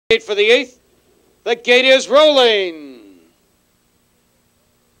For the 8th, the gate is rolling.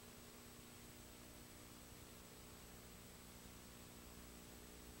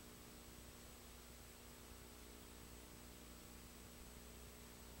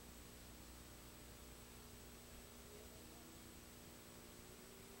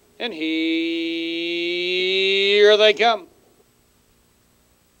 And here they come.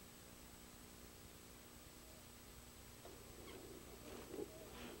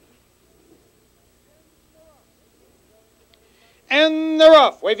 And they're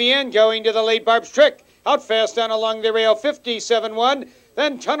off. Wavy End going to the lead. Barb's Trick out fast down along the rail. 57-1.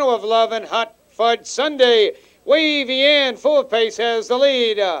 Then Tunnel of Love and Hot Fudge Sunday. Wavy End full of pace has the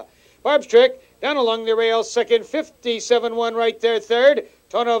lead. Barb's Trick down along the rail. Second. 57-1 right there. Third.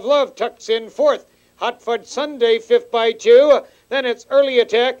 Tunnel of Love tucks in fourth. Hot Fudge Sunday fifth by 2. Then it's Early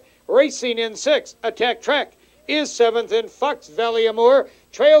Attack racing in 6th. Attack Track is 7th. And Fox Valley Amour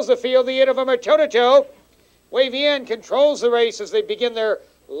trails the field. The 8 of them are toe-to-toe. Wavy End controls the race as they begin their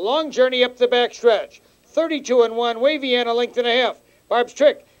long journey up the backstretch. 32-1, Wavy End a length and a half. Barb's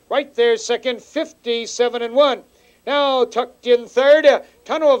Trick right there second, 57-1. Now tucked in third,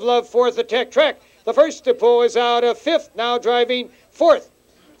 Tunnel of Love fourth. Attack Track. The first to pull is out of fifth, now driving fourth.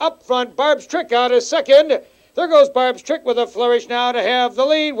 Up front, Barb's Trick out of second. There goes Barb's Trick with a flourish now to have the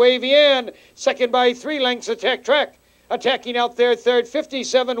lead. Wavy End second by 3 lengths. Attack Track attacking out there third,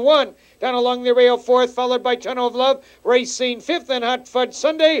 57-1. Down along the rail fourth, followed by Tunnel of Love, racing fifth, and Hot Fudge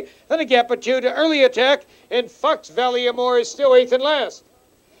Sunday. Then a gap of 2 to Early Attack, and Fox Valley Amour is still 8th and last.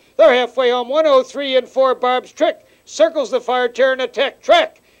 They're halfway home, 103-4. Barb's Trick circles the fire turn. Attack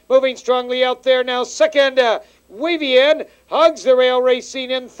Track moving strongly out there now second. Wavy End hugs the rail,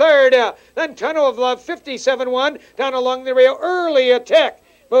 racing in third. Then Tunnel of Love, 57-1. Down along the rail, Early Attack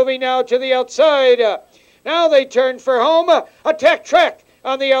moving now to the outside. Now they turn for home. Attack Track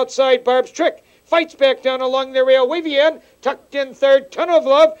on the outside. Barb's Trick fights back down along the rail. Wavy End tucked in third. Tunnel of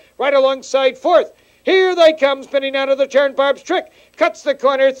Love right alongside fourth. Here they come, spinning out of the turn. Barb's Trick cuts the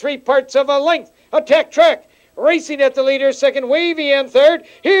corner 3 parts of a length. Attack Track racing at the leader second. Wavy End third.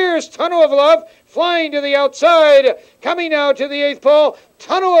 Here's Tunnel of Love flying to the outside. Coming now to the 8th pole.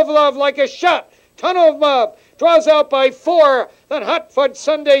 Tunnel of Love like a shot. Tunnel of Love draws out by 4. Then Hot Fudge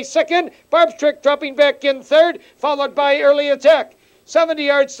Sunday second. Barb's Trick dropping back in third, followed by Early Attack. 70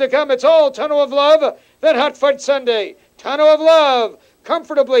 yards to come. It's all Tunnel of Love. Then Hot Fudge Sunday. Tunnel of Love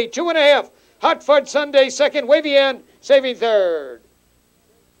comfortably 2.5. Hot Fudge Sunday second. Wavy End saving third.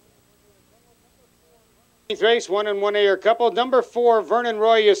 Race 1 and 1A couple. Number 4 Vernon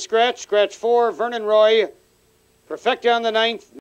Roy is scratched. Scratch 4 Vernon Roy. Perfecta on the 9th.